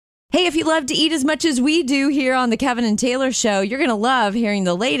Hey, if you love to eat as much as we do here on the Kevin and Taylor Show, you're going to love hearing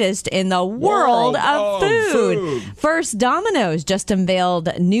the latest in the world of food. First, Domino's just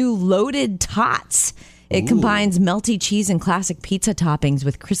unveiled new loaded tots. It combines melty cheese and classic pizza toppings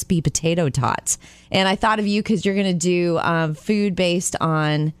with crispy potato tots. And I thought of you because you're going to do food based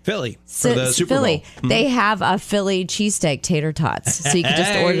on Philly for the Super Bowl. Mm-hmm. They have a Philly cheesesteak tater tots. So you can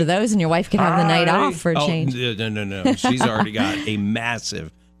just order those and your wife can have the night off for a change. No. She's already got a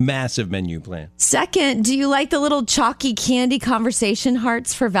massive menu plan. Second, do you like the little chalky candy conversation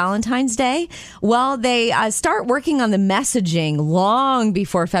hearts for Valentine's Day? Well, they start working on the messaging long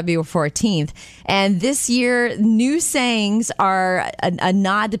before February 14th. And this year, new sayings are a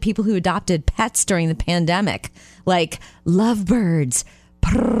nod to people who adopted pets during the pandemic, like lovebirds,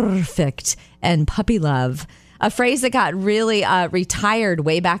 perfect, and puppy love. A phrase that got really retired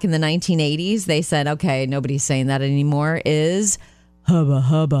way back in the 1980s. They said, okay, nobody's saying that anymore, is hubba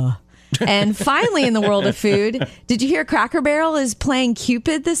hubba. And finally, in the world of food, did you hear Cracker Barrel is playing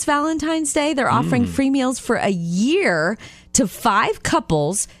Cupid this Valentine's Day? They're offering free meals for a year to 5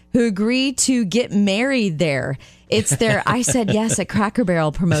 couples who agree to get married there. It's their I Said Yes at Cracker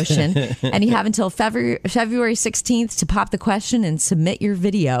Barrel promotion. And you have until February 16th to pop the question and submit your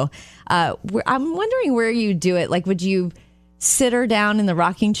video. I'm wondering where you do it. Like, would you sit her down in the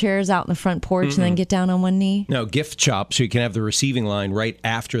rocking chairs out in the front porch and then get down on one knee? No, gift shop, so you can have the receiving line right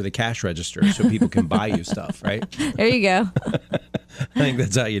after the cash register so people can buy you stuff, right? There you go. I think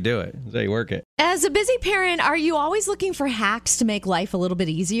that's how you do it. That's how you work it. As a busy parent, are you always looking for hacks to make life a little bit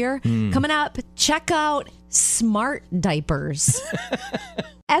easier? Coming up, check out smart diapers.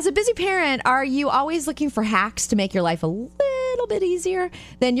 As a busy parent, are you always looking for hacks to make your life a little bit easier?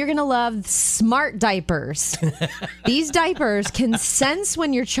 Then you're going to love smart diapers. These diapers can sense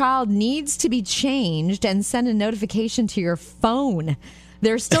when your child needs to be changed and send a notification to your phone.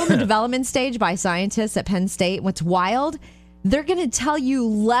 They're still in the development stage by scientists at Penn State. What's wild, they're going to tell you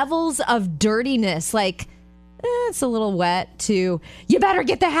levels of dirtiness, like, it's a little wet, to you better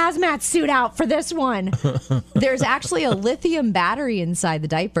get the hazmat suit out for this one. There's actually a lithium battery inside the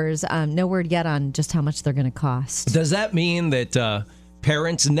diapers. No word yet on just how much they're going to cost. Does that mean that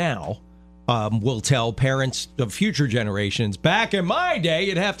parents now will tell parents of future generations, back in my day,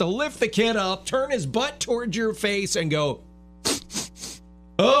 you'd have to lift the kid up, turn his butt towards your face, and go,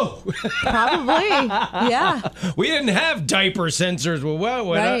 oh. Probably, yeah. We didn't have diaper sensors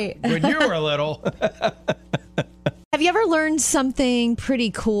when you were little. Have you ever learned something pretty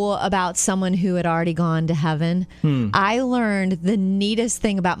cool about someone who had already gone to heaven? I learned the neatest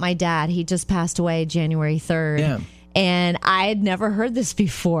thing about my dad. He just passed away January 3rd. Yeah. And I had never heard this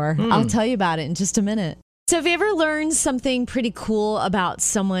before. I'll tell you about it in just a minute. So have you ever learned something pretty cool about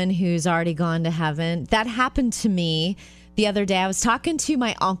someone who's already gone to heaven? That happened to me the other day. I was talking to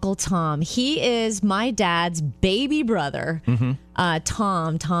my Uncle Tom. He is my dad's baby brother,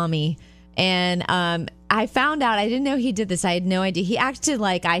 Tommy. And I found out, I didn't know he did this. I had no idea. He acted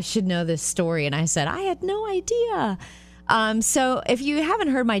like I should know this story. And I said, I had no idea. So if you haven't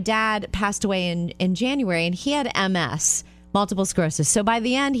heard, my dad passed away in January, and he had MS, multiple sclerosis. So by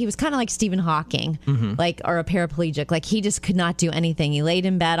the end, he was kind of like Stephen Hawking, or a paraplegic. Like, he just could not do anything. He laid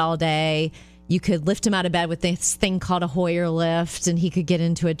in bed all day. You could lift him out of bed with this thing called a Hoyer lift, and he could get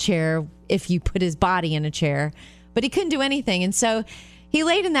into a chair if you put his body in a chair. But he couldn't do anything. And so he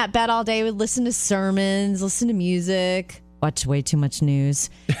laid in that bed all day, would listen to sermons, listen to music, watch way too much news.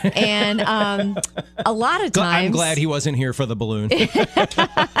 And a lot of times... I'm glad he wasn't here for the balloon.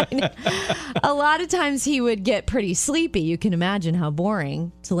 A lot of times he would get pretty sleepy. You can imagine how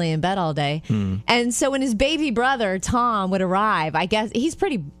boring to lay in bed all day. And so when his baby brother, Tom, would arrive, I guess he's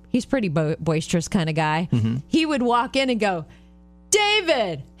pretty boisterous kind of guy. He would walk in and go,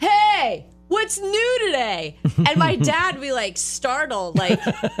 David, hey, what's new today? And my dad would be like startled, like,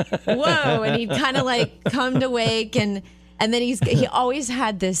 whoa. And he'd kind of like come to wake. And then he always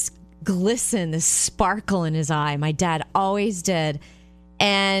had this glisten, this sparkle in his eye. My dad always did.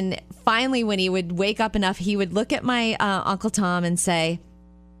 And finally, when he would wake up enough, he would look at my Uncle Tom and say,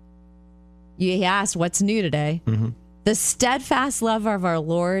 he asked, what's new today? The steadfast love of our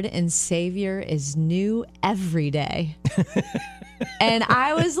Lord and Savior is new every day. And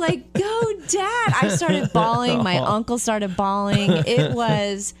I was like, go, Dad. I started bawling. My uncle started bawling. It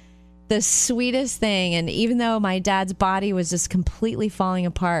was the sweetest thing. And even though my dad's body was just completely falling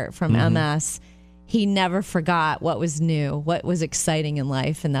apart from MS, he never forgot what was new, what was exciting in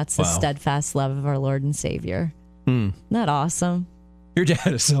life. And that's the steadfast love of our Lord and Savior. Isn't that awesome? Your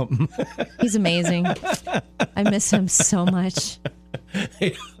dad is something. He's amazing. I miss him so much.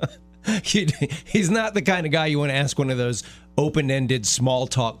 He's not the kind of guy you want to ask one of those open-ended small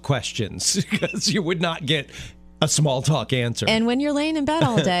talk questions because you would not get a small talk answer. And when you're laying in bed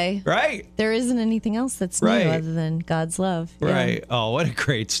all day, right, there isn't anything else that's new other than God's love. Right. Yeah. Oh, what a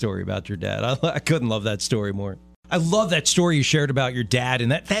great story about your dad. I couldn't love that story more. I love that story you shared about your dad.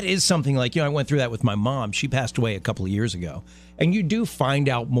 And that is something like, I went through that with my mom. She passed away a couple of years ago. And you do find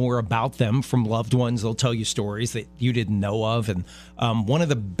out more about them from loved ones. They'll tell you stories that you didn't know of. And one of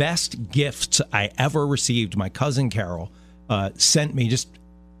the best gifts I ever received, my cousin Carol sent me just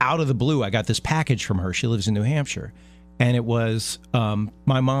out of the blue. I got this package from her. She lives in New Hampshire. And it was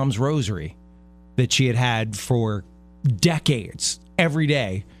my mom's rosary that she had for decades. Every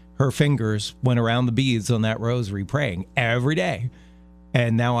day, her fingers went around the beads on that rosary praying every day.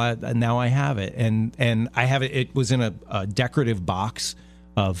 And now I have it. And I have it. It was in a decorative box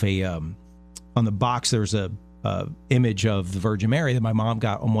of on the box, there's a image of the Virgin Mary that my mom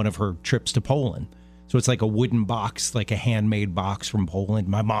got on one of her trips to Poland. So it's like a wooden box, like a handmade box from Poland.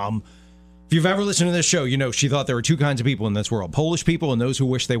 My mom, if you've ever listened to this show, she thought there were two kinds of people in this world, Polish people and those who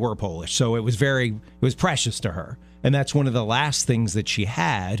wish they were Polish. So it was precious to her. And that's one of the last things that she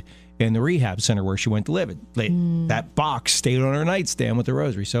had in the rehab center where she went to live. That box stayed on her nightstand with the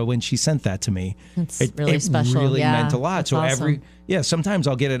rosary. So when she sent that to me, it really special. Really meant a lot. That's so awesome. Sometimes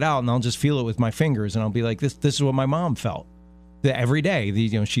I'll get it out and I'll just feel it with my fingers and I'll be like, this is what my mom felt. Every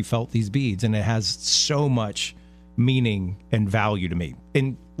day, she felt these beads, and it has so much meaning and value to me.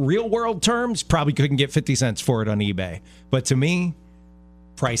 In real world terms, probably couldn't get 50 cents for it on eBay. But to me,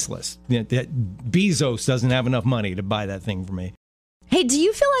 priceless. Bezos doesn't have enough money to buy that thing for me. Hey, do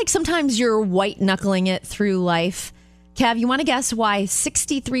you feel like sometimes you're white knuckling it through life? Kev, you want to guess why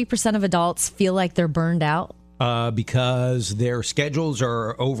 63% of adults feel like they're burned out? Because their schedules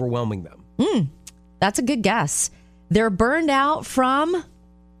are overwhelming them. That's a good guess. They're burned out from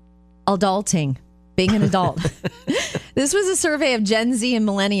adulting, being an adult. This was a survey of Gen Z and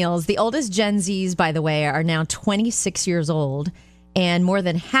millennials. The oldest Gen Zs, by the way, are now 26 years old, and more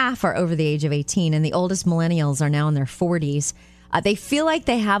than half are over the age of 18. And the oldest millennials are now in their 40s. They feel like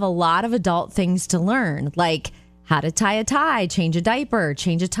they have a lot of adult things to learn, like how to tie a tie, change a diaper,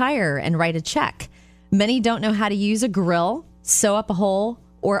 change a tire, and write a check. Many don't know how to use a grill, sew up a hole,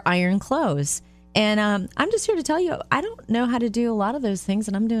 or iron clothes. And I'm just here to tell you, I don't know how to do a lot of those things,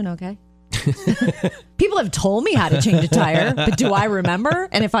 and I'm doing okay. People have told me how to change a tire, but do I remember?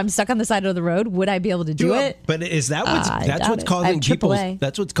 And if I'm stuck on the side of the road, would I be able to do it? But is that what's causing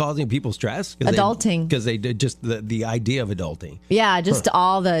people stress? Adulting. Because they did just the idea of adulting. Yeah, just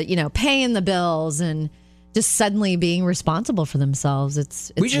all the paying the bills and just suddenly being responsible for themselves. It's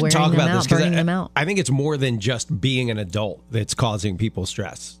we should talk about this burning them out. I think it's more than just being an adult that's causing people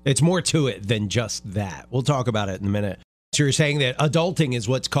stress. It's more to it than just that. We'll talk about it in a minute. So you're saying that adulting is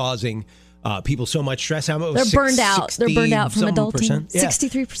what's causing people so much stress. They're burned out. They're burned out from adulting.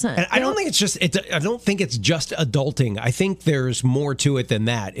 63%. And I don't think I don't think it's just adulting. I think there's more to it than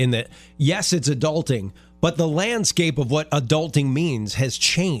that. In that, yes, it's adulting, but the landscape of what adulting means has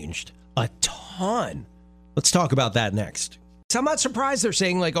changed a ton. Let's talk about that next. So I'm not surprised they're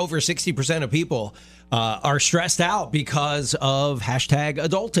saying like over 60% of people are stressed out because of hashtag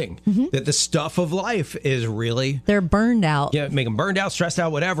adulting. Mm-hmm. That the stuff of life is really... They're burned out. Yeah, make them burned out, stressed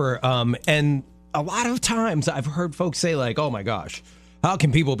out, whatever. And a lot of times I've heard folks say like, oh my gosh, how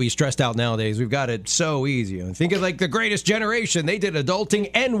can people be stressed out nowadays? We've got it so easy. And think of like the greatest generation. They did adulting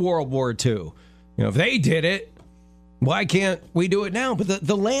and World War II. If they did it, why can't we do it now? But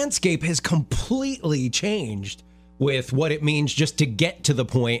the landscape has completely changed with what it means just to get to the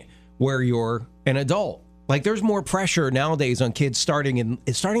point where you're an adult. Like there's more pressure nowadays on kids starting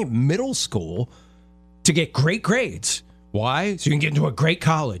at middle school to get great grades. Why? So you can get into a great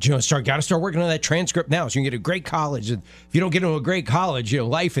college. Got to start working on that transcript now so you can get a great college. And if you don't get into a great college,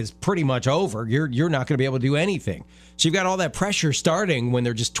 life is pretty much over. You're not going to be able to do anything. So you've got all that pressure starting when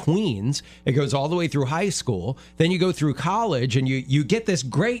they're just tweens. It goes all the way through high school. Then you go through college and you get this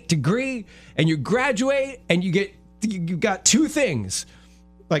great degree and you graduate and you got two things,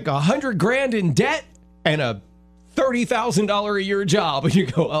 like $100,000 in debt and a $30,000 a year job, and you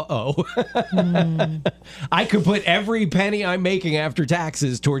go, I could put every penny I'm making after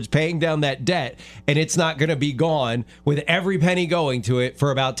taxes towards paying down that debt, and it's not going to be gone with every penny going to it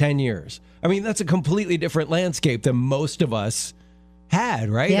for about 10 years. I mean, that's a completely different landscape than most of us had,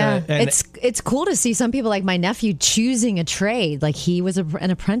 right? Yeah, it's cool to see some people like my nephew choosing a trade. Like he was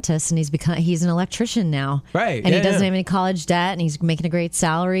an apprentice, and he's an electrician now, right? And he doesn't have any college debt, and he's making a great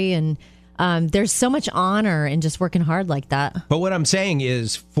salary, and there's so much honor in just working hard like that. But what I'm saying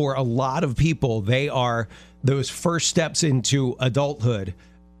is, for a lot of people, they are those first steps into adulthood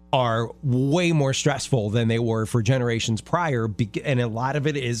are way more stressful than they were for generations prior. And a lot of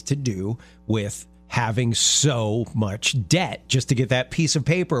it is to do with having so much debt just to get that piece of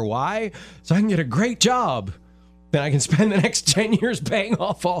paper. Why? So I can get a great job. Then I can spend the next 10 years paying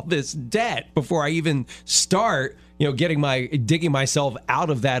off all this debt before I even start, digging myself out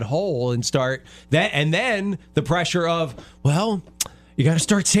of that hole and start that. And then the pressure of, well, you got to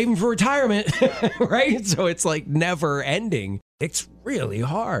start saving for retirement, right? So it's like never ending. It's really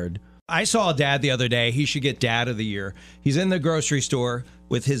hard. I saw a dad the other day. He should get Dad of the Year. He's in the grocery store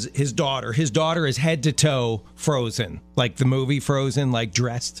with his daughter. His daughter is head to toe Frozen, like the movie Frozen, like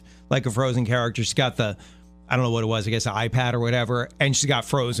dressed like a Frozen character. She's got I don't know what it was, I guess an iPad or whatever, and she's got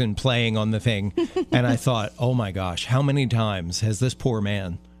Frozen playing on the thing. And I thought, oh my gosh, how many times has this poor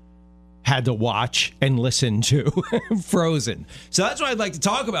man had to watch and listen to Frozen? So that's what I'd like to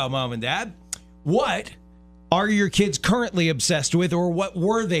talk about, Mom and Dad. What are your kids currently obsessed with, or what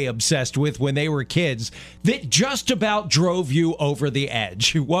were they obsessed with when they were kids that just about drove you over the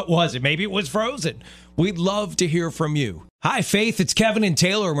edge? What was it? Maybe it was Frozen. We'd love to hear from you. Hi, Faith. It's Kevin and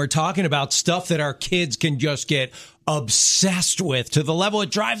Taylor, and we're talking about stuff that our kids can just get obsessed with to the level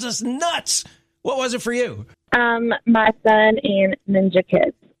it drives us nuts. What was it for you? My son and Ninja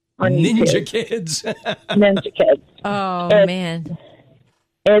Kids on YouTube. Ninja Kids? Ninja Kids. Oh, man.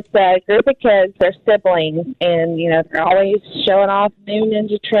 It's a group of kids, they're siblings, and, they're always showing off new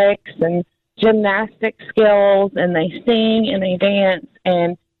ninja tricks and gymnastic skills, and they sing and they dance,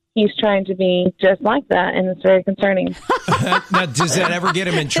 and he's trying to be just like that, and it's very concerning. Now, does that ever get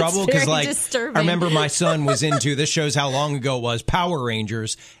him in trouble? Because, disturbing. I remember my son was into, this shows how long ago it was, Power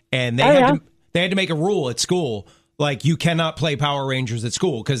Rangers, and they had to make a rule at school. Like, you cannot play Power Rangers at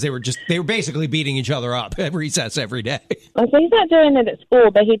school because they were basically beating each other up at recess every day. Well, so he's not doing it at school,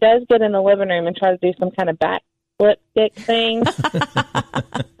 but he does get in the living room and try to do some kind of backflip stick thing.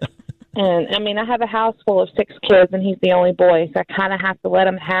 And, I have a house full of 6 kids, and he's the only boy, so I kind of have to let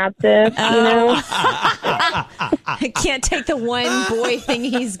him have this, I can't take the one boy thing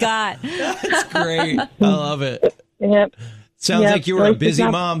he's got. That's great. I love it. Yep. Sounds like you were a busy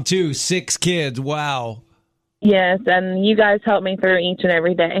mom, too. 6 kids. Wow. Yes, and you guys help me through each and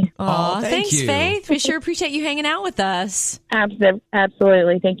every day. Oh, thank thanks, you. Faith. We sure appreciate you hanging out with us.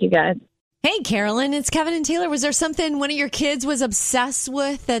 Absolutely. Thank you, guys. Hey, Carolyn, it's Kevin and Taylor. Was there something one of your kids was obsessed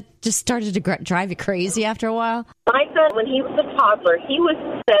with that just started to drive you crazy after a while? My son, when he was a toddler, he was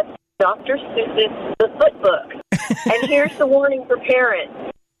obsessed with Dr. Seuss's The Foot Book. And here's the warning for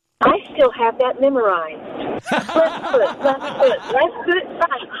parents. I still have that memorized. Left foot,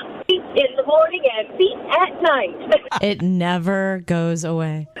 right. Feet in the morning and feet at night. It never goes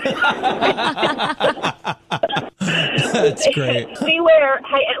away. That's great. Beware.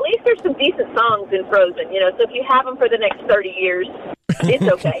 Hey, at least there's some decent songs in Frozen, so if you have them for the next 30 years, it's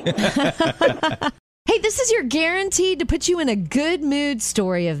okay. Hey, this is your guaranteed to put you in a good mood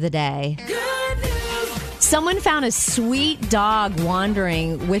story of the day. Good news. Someone found a sweet dog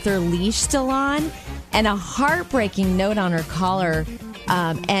wandering with her leash still on and a heartbreaking note on her collar,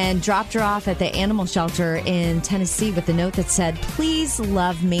 and dropped her off at the animal shelter in Tennessee with a note that said, "Please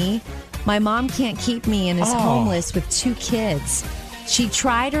love me. My mom can't keep me and is homeless with 2 kids. She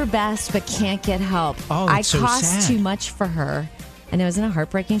tried her best but can't get help. I cost too much for her." And it wasn't a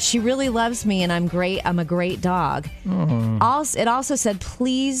heartbreaking. She really loves me and I'm great. I'm a great dog. It also said,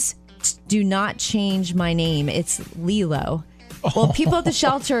 "Please do not change my name. It's Lilo." Well, people at the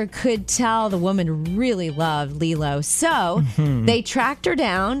shelter could tell the woman really loved Lilo. So they tracked her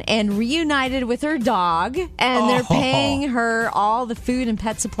down and reunited with her dog. And they're paying her all the food and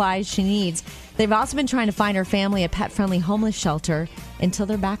pet supplies she needs. They've also been trying to find her family a pet-friendly homeless shelter until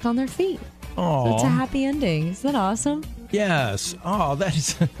they're back on their feet. So it's a happy ending. Isn't that awesome? Yes. Oh, that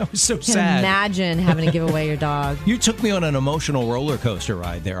was so Can sad. imagine having to give away your dog. You took me on an emotional roller coaster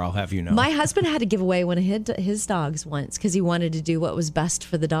ride there, I'll have you know. My husband had to give away one of his dogs once because he wanted to do what was best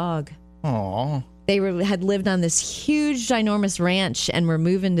for the dog. Aw. They had lived on this huge, ginormous ranch and were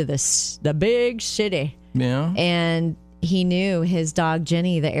moving to the big city. Yeah. And he knew his dog,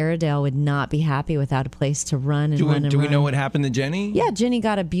 Jenny, the Airedale, would not be happy without a place to run and run. Do we know what happened to Jenny? Yeah, Jenny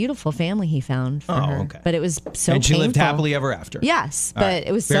got a beautiful family he found for her. Okay. But it was so And she painful. lived happily ever after. Yes, but right.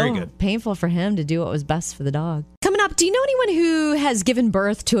 it was Very so good. painful for him to do what was best for the dog. Coming up, do you know anyone who has given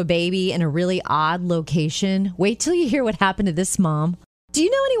birth to a baby in a really odd location? Wait till you hear what happened to this mom. Do you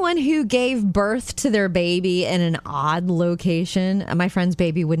know anyone who gave birth to their baby in an odd location? My friend's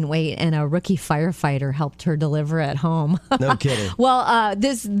baby wouldn't wait, and a rookie firefighter helped her deliver at home. No kidding. Well,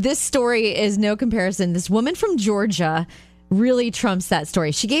 this story is no comparison. This woman from Georgia really trumps that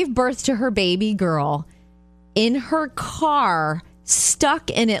story. She gave birth to her baby girl in her car stuck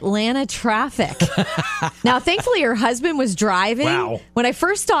in Atlanta traffic. Now, thankfully, her husband was driving. Wow. When I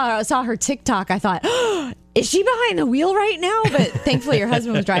first saw her TikTok, I thought, is she behind the wheel right now? But thankfully, her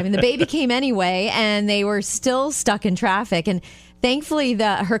husband was driving. The baby came anyway, and they were still stuck in traffic. And thankfully,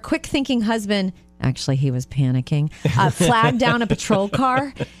 her quick-thinking husband, actually, he was panicking, flagged down a patrol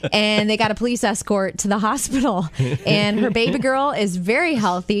car, and they got a police escort to the hospital. And her baby girl is very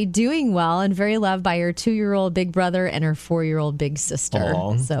healthy, doing well, and very loved by her 2-year-old big brother and her 4-year-old big sister.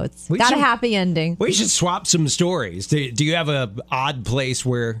 Aw. So it's got a happy ending. We should swap some stories. Do you have a odd place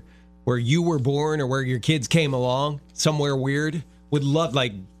where you were born or where your kids came along? Somewhere weird? Would love,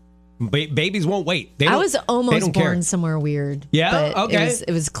 like, babies won't wait. I was almost born somewhere weird. Yeah? But Okay.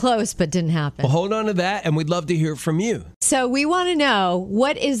 It was close, but didn't happen. Well, hold on to that, and we'd love to hear from you. So we want to know,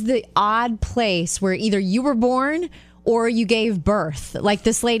 what is the odd place where either you were born or you gave birth? Like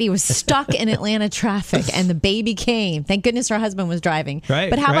this lady was stuck in Atlanta traffic and the baby came. Thank goodness her husband was driving. Right,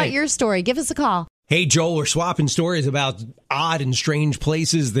 But how right. about your story? Give us a call. Hey, Joel, we're swapping stories about odd and strange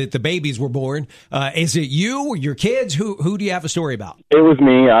places that the babies were born. Is it you or your kids? Who do you have a story about? It was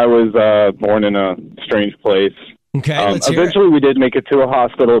me. I was born in a strange place. Okay, let's hear Eventually, we did make it to a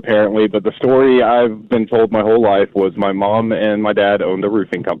hospital, apparently, but the story I've been told my whole life was my mom and my dad owned a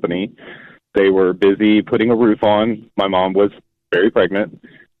roofing company. They were busy putting a roof on. My mom was very pregnant,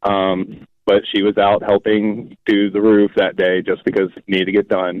 but she was out helping do the roof that day just because it needed to get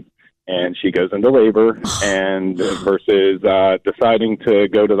done. And she goes into labor, and versus deciding to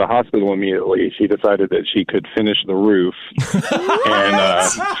go to the hospital immediately, she decided that she could finish the roof.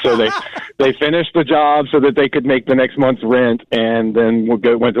 And so they finished the job so that they could make the next month's rent, and then went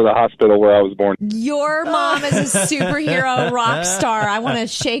to the hospital where I was born. Your mom is a superhero rock star. I want to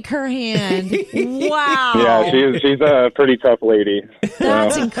shake her hand. Wow. Yeah, she's a pretty tough lady.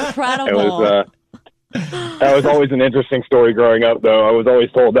 That's It incredible. was that was always an interesting story growing up, though. I was always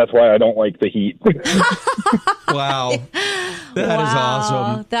told that's why I don't like the heat. Wow. That is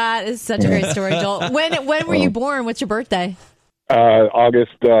awesome. That is such a great story, Joel. When were you born? What's your birthday?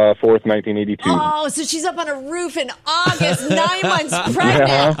 August 4th, 1982. Oh, so she's up on a roof in August, 9 months pregnant.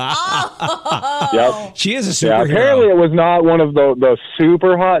 Yeah. Oh. Yep. She is a Yeah, superhero. apparently it was not one of the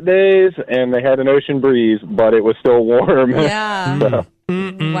super hot days, and they had an ocean breeze, but it was still warm. Yeah. So,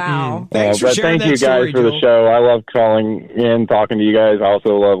 Wow. Thanks for but sharing thank that you guys story, for the Joel. show. I love calling in, talking to you guys. I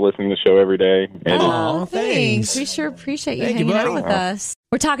also love listening to the show every day. And Oh, thanks. thanks. We sure appreciate you Thank you, hanging out buddy. with us.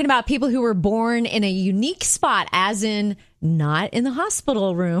 We're talking about people who were born in a unique spot, as in not in the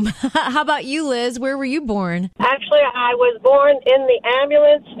hospital room. How about you, Liz? Where were you born? Actually, I was born in the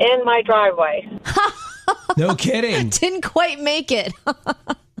ambulance in my driveway. No kidding. Didn't quite make it.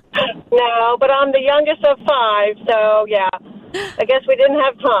 No, but I'm the youngest of 5, so yeah, I guess we didn't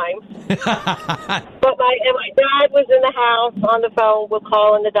have time. But my dad was in the house on the phone, we'll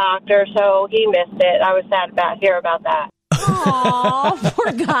call in the doctor, so he missed it. I was sad about hear about that. Aw,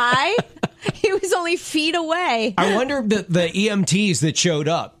 poor guy. He was only feet away. I wonder if the EMTs that showed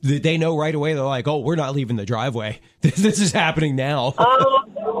up, did they know right away? They're like, oh, we're not leaving the driveway. This is happening now.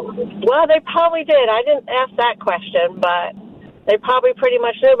 Well, they probably did. I didn't ask that question, but they probably pretty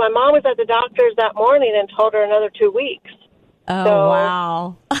much knew. My mom was at the doctor's that morning and told her another 2 weeks. Oh, So-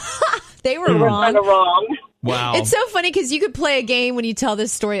 wow. They were Kind wrong. of wrong. Wow. It's so funny because you could play a game when you tell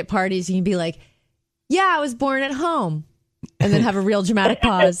this story at parties. You can be like, yeah, I was born at home. And then have a real dramatic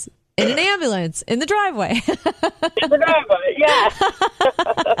pause. In an ambulance, in the driveway. In the driveway, yeah.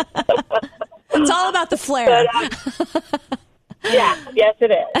 It's all about the flair. Yeah, yes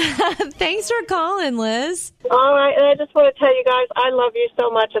it is. Thanks for calling, Liz. All right, and I just want to tell you guys, I love you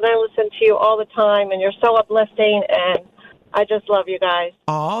so much, and I listen to you all the time, and you're so uplifting, and I just love you guys.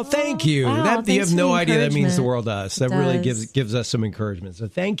 Oh, thank you. Wow, you thanks have for no the idea that means the encouragement. world to us. That It really does. gives us some encouragement. So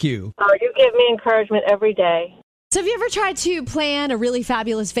thank you. You give me encouragement every day. So have you ever tried to plan a really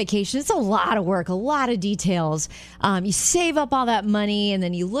fabulous vacation? It's a lot of work, a lot of details. You save up all that money and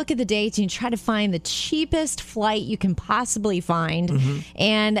then you look at the dates and you try to find the cheapest flight you can possibly find.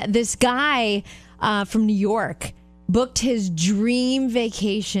 And this guy from New York booked his dream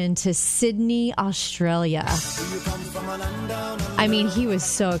vacation to Sydney, Australia. I mean, he was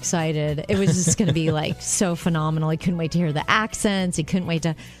so excited. It was just going to be like so phenomenal. He couldn't wait to hear the accents. He couldn't wait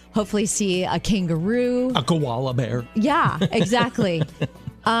to hopefully see a kangaroo. A koala bear. Yeah, exactly.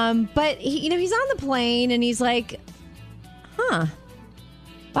 But he, he's on the plane and he's like,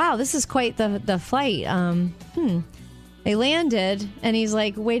 wow, this is quite the flight. They landed and he's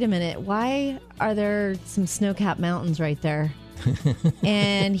like, wait a minute, why are there some snow-capped mountains right there?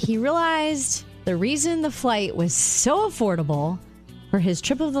 And he realized the reason the flight was so affordable for his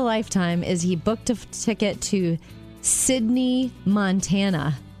trip of the lifetime is he booked a ticket to Sidney,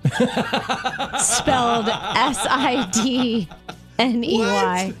 Montana. Spelled Sidney.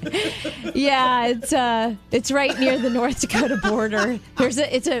 Yeah, it's right near the North Dakota border.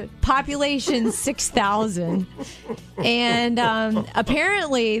 It's a population 6,000, and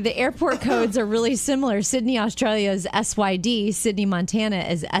apparently the airport codes are really similar. Sydney, Australia is SYD. Sydney, Montana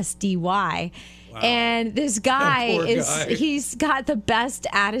is SDY. Wow. And this he's got the best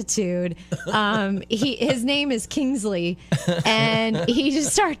attitude. His name is Kingsley, and he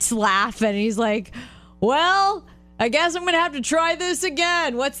just starts laughing. He's like, well, I guess I'm going to have to try this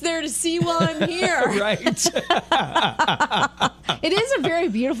again. What's there to see while I'm here? Right. It is a very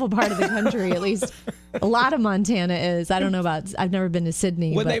beautiful part of the country, at least a lot of Montana is. I don't know about, I've never been to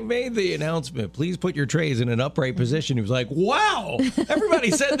Sydney. When they made the announcement, please put your trays in an upright position, he was like, wow, everybody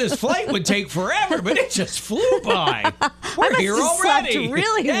said this flight would take forever, but it just flew by. We're here already. Slept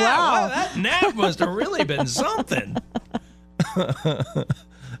really well. That nap must have really been something.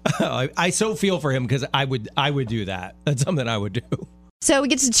 I so feel for him because I would do that. That's something I would do. So we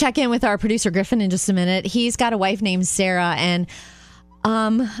get to check in with our producer Griffin in just a minute. He's got a wife named Sarah, and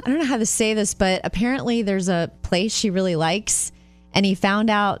I don't know how to say this, but apparently there's a place she really likes, and he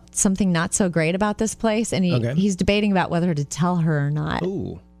found out something not so great about this place, and he's debating about whether to tell her or not.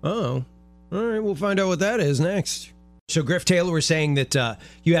 Oh, all right. We'll find out what that is next. So Griff Taylor was saying that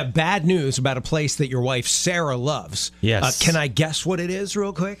you have bad news about a place that your wife Sarah loves. Yes. Can I guess what it is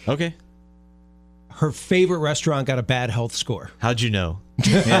real quick? Okay. Her favorite restaurant got a bad health score. How'd you know?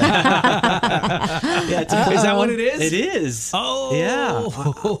 Is that what it is? It is. Oh. Yeah.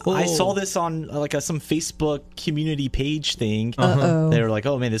 I saw this on some Facebook community page thing. Uh-oh. They were like,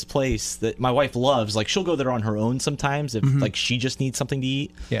 oh, man, this place that my wife loves, like she'll go there on her own sometimes if like she just needs something to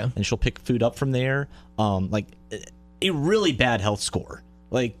eat. Yeah. And she'll pick food up from there. A really bad health score.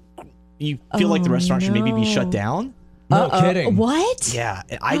 Like you feel like the restaurant should maybe be shut down. No kidding. What? Yeah,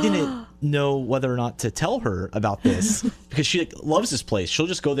 I didn't know whether or not to tell her about this because she loves this place. She'll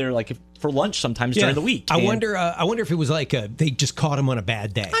just go there for lunch sometimes during the week. I wonder if it was they just caught him on a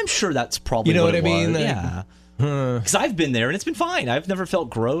bad day. I'm sure that's probably what it I mean. was. Yeah. Because I've been there and it's been fine. I've never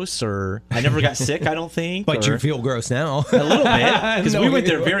felt gross or I never got sick, I don't think. But you feel gross now. A little bit. Because we went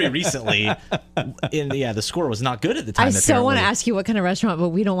there very recently. And the score was not good at the time. I so want to ask you what kind of restaurant, but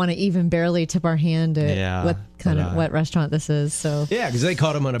we don't want to even barely tip our hand at what restaurant this is. So yeah, because they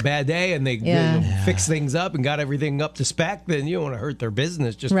caught him on a bad day and they fixed things up and got everything up to spec. Then you don't want to hurt their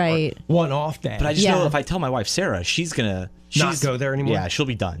business just for one off day. But I just know if I tell my wife Sarah, she's not go there anymore. Yeah, she'll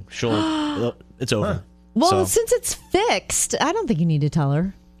be done. It's over. Huh. Well, since it's fixed, I don't think you need to tell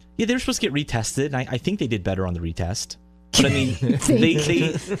her. Yeah, they were supposed to get retested, and I think they did better on the retest. But I mean,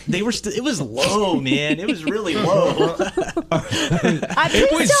 they were it was low, man. It was really low.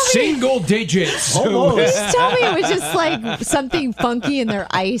 It was single digits. Please tell me it was just like something funky in their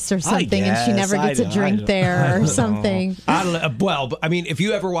ice or something, and she never gets a drink there or something. I don't know. Well, I mean, if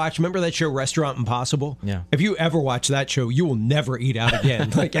you ever remember that show Restaurant Impossible? Yeah. If you ever watch that show, you will never eat out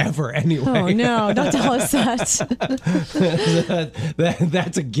again, ever anyway. Oh no! Don't tell us that.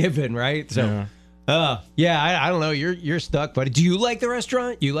 That's a given, right? So. Yeah. I don't know. You're stuck, buddy. Do you like the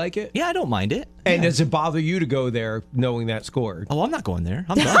restaurant? You like it? Yeah, I don't mind it. And does it bother you to go there knowing that score? Oh, I'm not going there.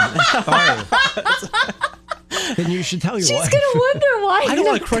 I'm done. Then you should tell your wife. wife. She's gonna wonder why. I don't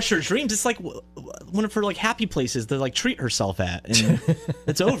want to crush her dreams. It's like one of her happy places to treat herself at, and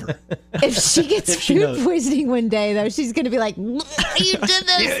it's over. If she gets food poisoning one day, though, she's gonna be like, "You did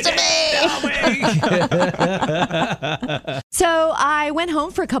this to me." So I went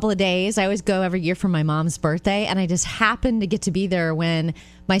home for a couple of days. I always go every year for my mom's birthday, and I just happened to get to be there when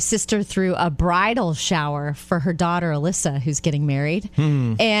my sister threw a bridal shower for her daughter Alyssa, who's getting married.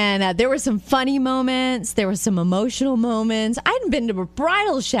 And there were some funny moments. There were some emotional moments. I hadn't been to a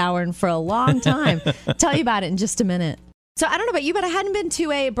bridal shower for a long time. I'll tell you about it in just a minute. So I don't know about you, but I hadn't been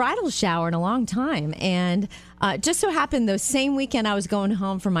to a bridal shower in a long time. And just so happened, the same weekend I was going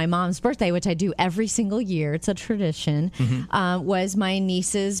home for my mom's birthday, which I do every single year, it's a tradition, was my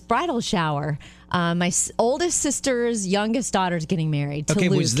niece's bridal shower. My oldest sister's youngest daughter's getting married to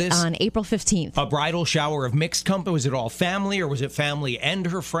Luke was this on April 15th. A bridal shower of mixed company? Was it all family, or was it family and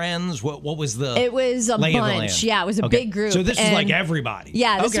her friends? What was the It was a bunch. Yeah, it was a big group. So this is like everybody.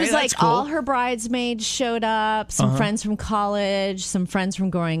 Yeah, this was like cool. all her bridesmaids showed up, some friends from college, some friends from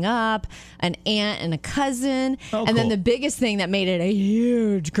growing up, an aunt and a cousin. And then the biggest thing that made it a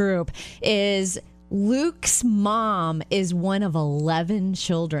huge group is Luke's mom is one of 11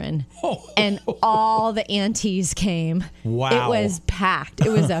 children, Oh. and all the aunties came. Wow. It was packed. It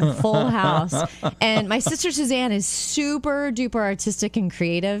was a full house. And my sister Suzanne is super duper artistic and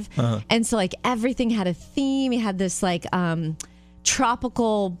creative. And so like everything had a theme. It had this like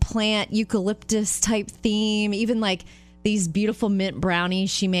tropical plant eucalyptus type theme. Even like these beautiful mint brownies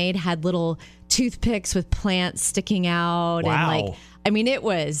she made had little toothpicks with plants sticking out. Wow. And like, I mean, it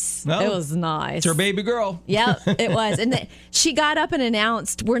was nice. It's her baby girl. Yep, it was. And she got up and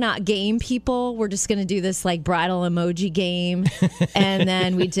announced, we're not game people. We're just going to do this like bridal emoji game. And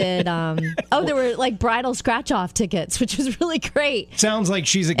then we did, there were like bridal scratch off tickets, which was really great. Sounds like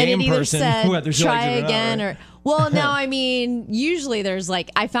she's a And game it either person. said, Whether she try likes it or not, again right? or, well, no, I mean, usually there's like,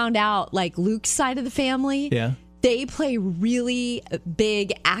 I found out like Luke's side of the family. Yeah. They play really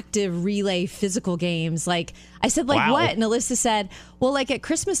big, active relay physical games. Like I said, like Wow. what? And Alyssa said, well, like at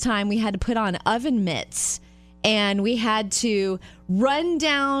Christmas time, we had to put on oven mitts and we had to run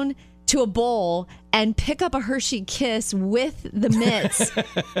down to a bowl and pick up a Hershey Kiss with the mitts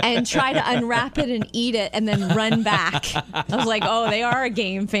and try to unwrap it and eat it and then run back. I was like, oh, they are a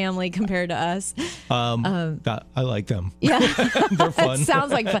game family compared to us. I like them. Yeah. They're fun. It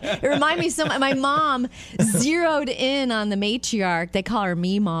sounds like fun. It reminded me so much. My mom zeroed in on the matriarch. They call her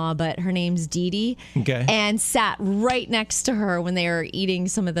Meemaw, but her name's Dee Dee. Okay. And sat right next to her when they were eating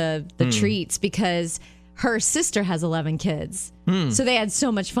some of the treats because her sister has 11 kids. So they had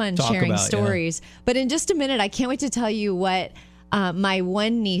so much fun Talk sharing about, stories. But in just a minute, I can't wait to tell you what my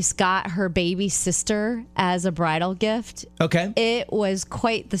one niece got her baby sister as a bridal gift. Okay. It was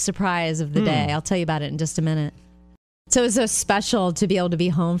quite the surprise of the day. I'll tell you about it in just a minute. So it was so special to be able to be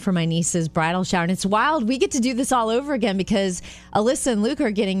home for my niece's bridal shower. And it's wild. We get to do this all over again because Alyssa and Luke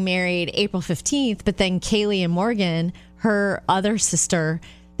are getting married April 15th, but then Kaylee and Morgan, her other sister,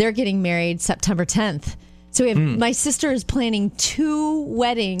 they're getting married September 10th. So we have my sister is planning 2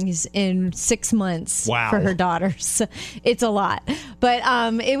 weddings in 6 months Wow. for her daughters. It's a lot. But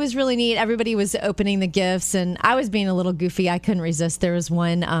it was really neat. Everybody was opening the gifts and I was being a little goofy. I couldn't resist. There was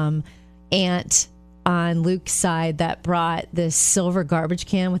one aunt on Luke's side that brought this silver garbage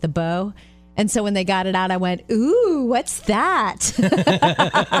can with a bow. And so when they got it out, I went, ooh, what's that?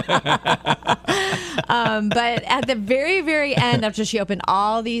 But at the very, very end, after she opened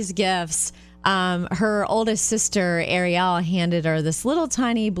all these gifts, her oldest sister, Ariel, handed her this little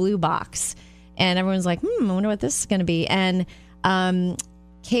tiny blue box. And everyone's like, I wonder what this is going to be. And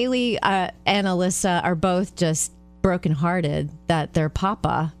Kaylee and Alyssa are both just brokenhearted that their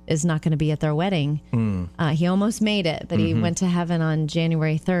papa is not going to be at their wedding. He almost made it, but he went to heaven on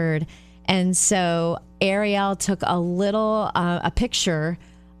January 3rd. And so Ariel took a picture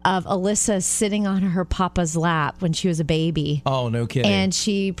of Alyssa sitting on her papa's lap when she was a baby. Oh, no kidding. And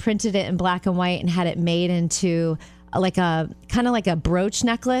she printed it in black and white and had it made into like a kind of like a brooch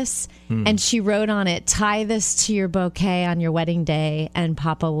necklace. And she wrote on it, tie this to your bouquet on your wedding day and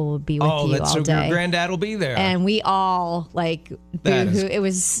Papa will be with you that's all so day. your granddad will be there. And we all like That is boo-hoo. It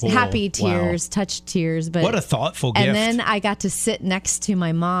was cool. happy Wow. tears, touched tears. But What a thoughtful gift. And then I got to sit next to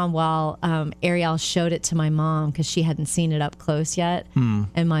my mom while Ariel showed it to my mom because she hadn't seen it up close yet.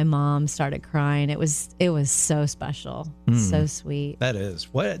 And my mom started crying. It was so special, so sweet. That is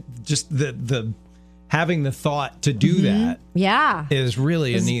what just the having the thought to do that Yeah, is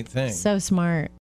really a neat thing. so smart.